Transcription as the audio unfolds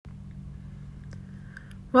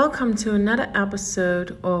Welcome to another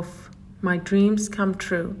episode of My Dreams Come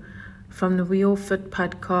True from the We All Fit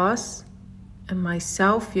podcast, and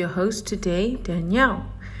myself, your host today, Danielle.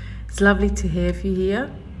 It's lovely to have you here,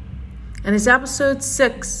 and it's episode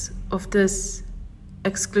 6 of this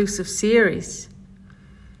exclusive series.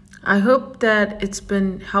 I hope that it's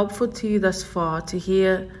been helpful to you thus far to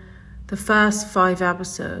hear the first 5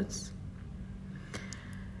 episodes.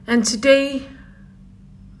 And today,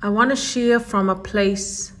 I want to share from a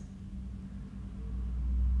place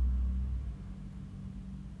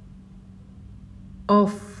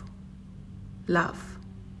of love.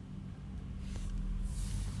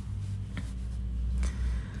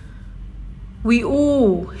 We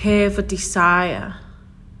all have a desire.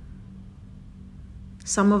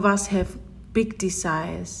 Some of us have big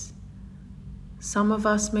desires. Some of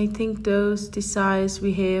us may think those desires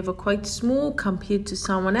we have are quite small compared to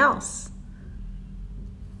someone else.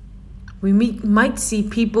 We might see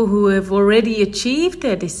people who have already achieved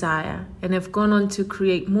their desire and have gone on to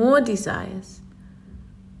create more desires.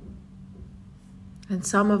 And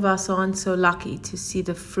some of us aren't so lucky to see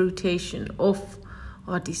the fruition of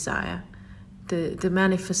our desire, the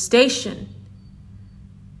manifestation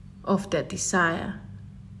of that desire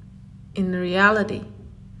in reality.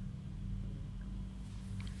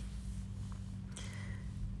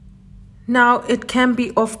 Now, it can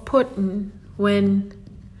be off-putting when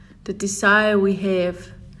the desire we have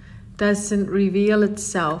doesn't reveal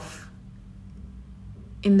itself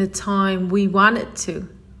in the time we want it to.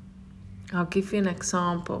 I'll give you an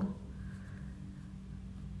example.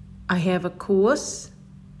 I have a course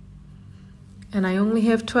and I only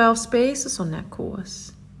have 12 spaces on that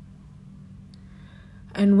course.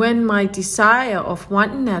 And when my desire of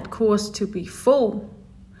wanting that course to be full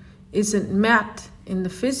isn't met in the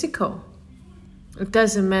physical, it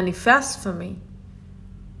doesn't manifest for me,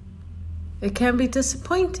 it can be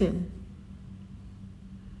disappointing.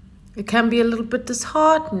 It can be a little bit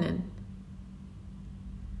disheartening.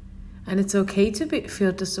 And it's okay to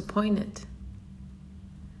feel disappointed,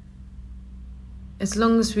 as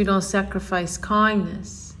long as we don't sacrifice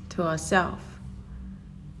kindness to ourselves.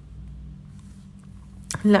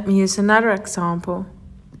 Let me use another example.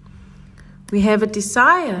 We have a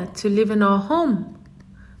desire to live in our home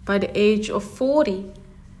by the age of 40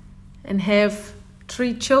 and have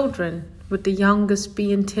 3 children, with the youngest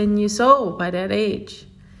being 10 years old by that age.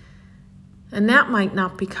 And that might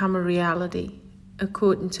not become a reality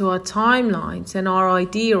according to our timelines and our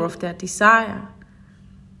idea of that desire.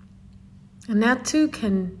 And that too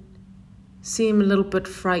can seem a little bit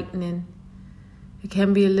frightening. It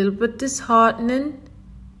can be a little bit disheartening.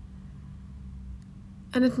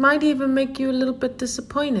 And it might even make you a little bit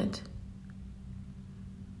disappointed.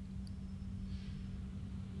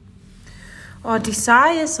 Our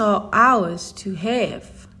desires are ours to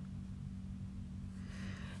have.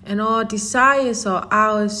 And our desires are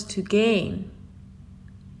ours to gain,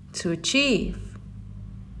 to achieve.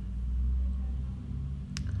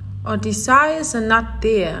 Our desires are not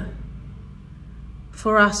there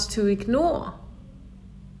for us to ignore.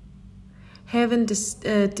 Having this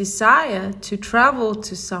desire to travel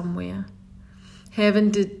to somewhere,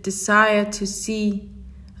 having the desire to see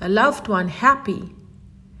a loved one happy,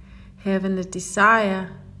 having the desire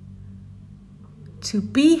to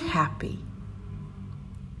be happy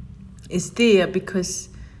is there because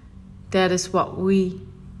that is what we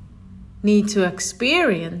need to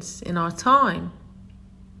experience in our time.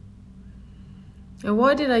 And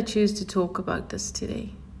why did I choose to talk about this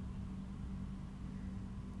today?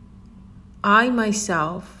 I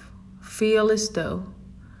myself feel as though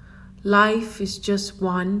life is just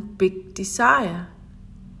one big desire,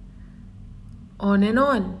 on and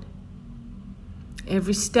on.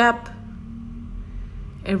 Every step,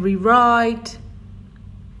 every ride,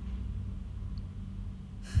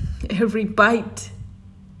 every bite,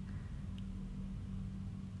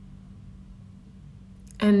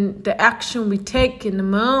 and the action we take in the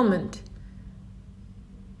moment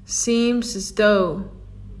seems as though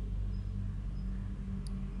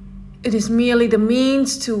it is merely the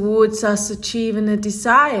means towards us achieving a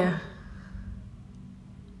desire.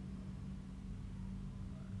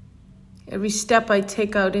 Every step I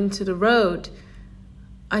take out into the road,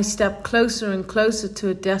 I step closer and closer to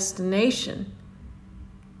a destination.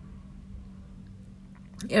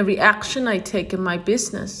 Every action I take in my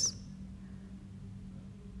business,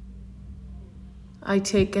 I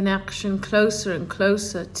take an action closer and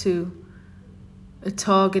closer to a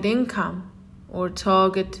target income or a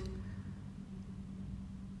target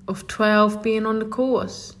of 12 being on the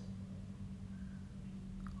course,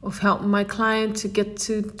 of helping my client to get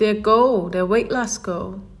to their goal, their weight loss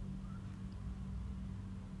goal.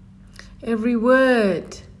 Every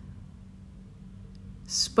word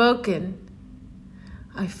spoken,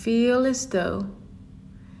 I feel as though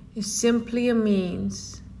is simply a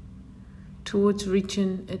means towards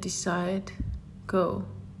reaching a desired goal.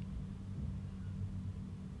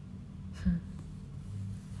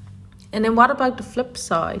 And then what about the flip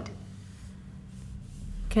side?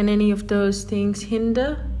 Can any of those things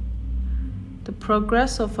hinder the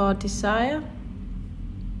progress of our desire?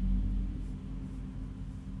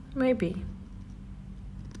 Maybe.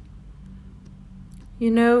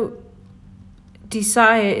 You know,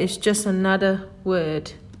 desire is just another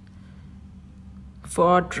word for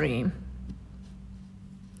our dream.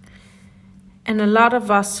 And a lot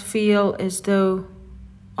of us feel as though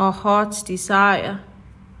our heart's desire,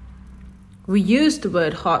 we use the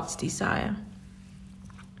word heart's desire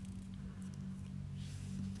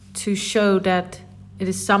to show that it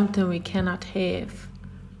is something we cannot have.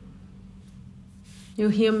 You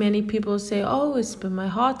hear many people say, oh, it's been my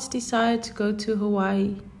heart's desire to go to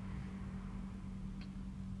Hawaii.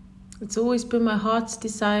 It's always been my heart's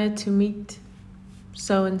desire to meet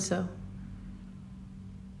so-and-so.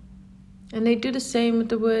 And they do the same with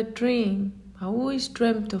the word dream. I always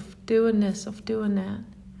dreamt of doing this, of doing that.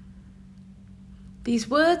 These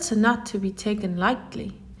words are not to be taken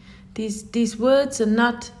lightly. These words are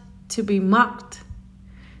not to be mocked.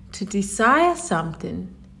 To desire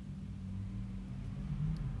something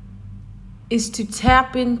is to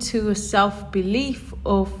tap into a self-belief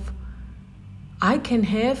of, I can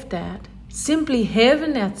have that. Simply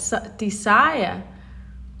having that desire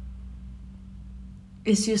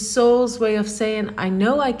is your soul's way of saying, I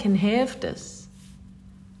know I can have this.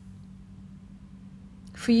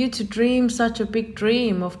 For you to dream such a big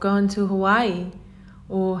dream of going to Hawaii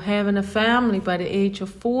or having a family by the age of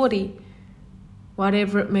 40,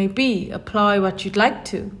 whatever it may be, apply what you'd like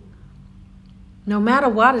to. No matter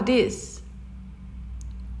what it is,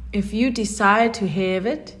 if you decide to have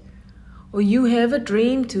it, or you have a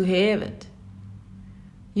dream to have it,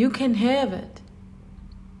 you can have it.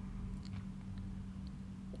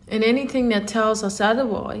 And anything that tells us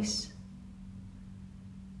otherwise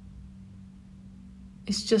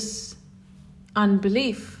is just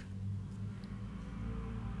unbelief.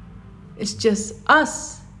 It's just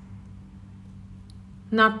us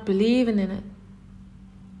not believing in it.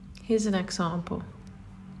 Here's an example.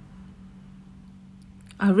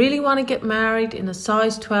 I really want to get married in a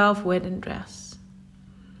size 12 wedding dress.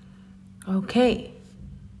 Okay.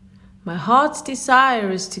 My heart's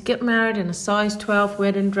desire is to get married in a size 12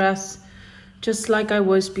 wedding dress, just like I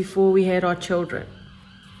was before we had our children.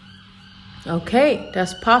 Okay,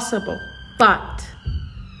 that's possible. But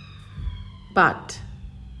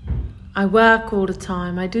I work all the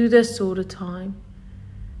time. I do this all the time.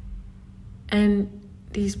 And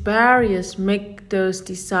these barriers make those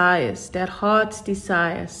desires, that heart's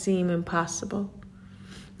desire, seem impossible.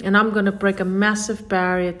 And I'm going to break a massive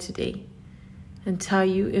barrier today and tell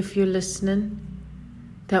you, if you're listening,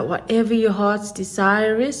 that whatever your heart's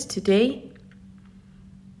desire is today,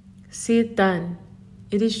 see it done.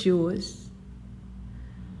 It is yours.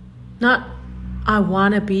 Not, I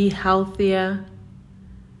want to be healthier.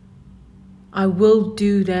 I will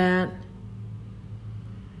do that.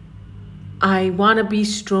 I want to be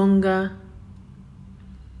stronger.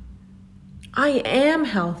 I am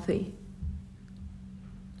healthy.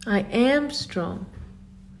 I am strong.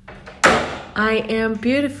 I am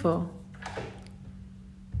beautiful.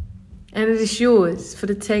 And it is yours for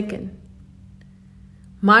the taking.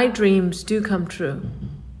 My dreams do come true.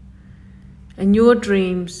 And your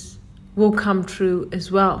dreams will come true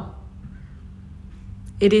as well.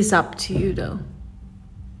 It is up to you though.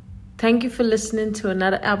 Thank you for listening to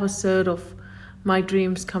another episode of My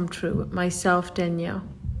Dreams Come True with myself, Danielle.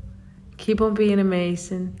 Keep on being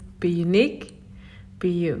amazing. Be unique. Be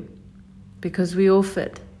you. Because we all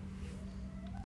fit.